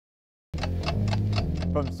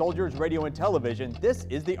From Soldiers Radio and Television, this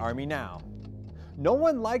is the Army Now. No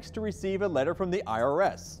one likes to receive a letter from the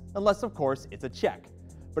IRS, unless of course it's a check.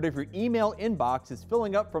 But if your email inbox is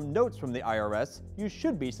filling up from notes from the IRS, you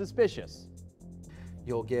should be suspicious.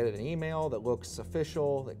 You'll get an email that looks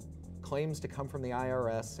official, that claims to come from the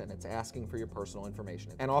IRS, and it's asking for your personal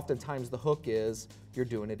information. And oftentimes the hook is you're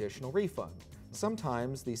due an additional refund.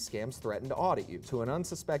 Sometimes these scams threaten to audit you. To an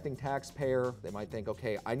unsuspecting taxpayer, they might think,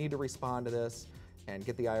 okay, I need to respond to this and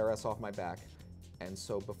get the IRS off my back. And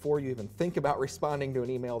so before you even think about responding to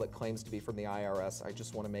an email that claims to be from the IRS, I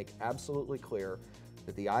just want to make absolutely clear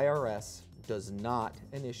that the IRS does not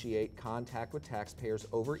initiate contact with taxpayers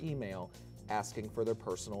over email asking for their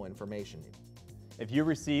personal information. If you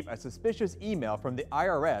receive a suspicious email from the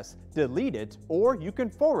IRS, delete it, or you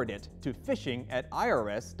can forward it to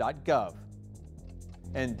phishing@irs.gov.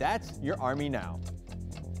 And that's your Army Now.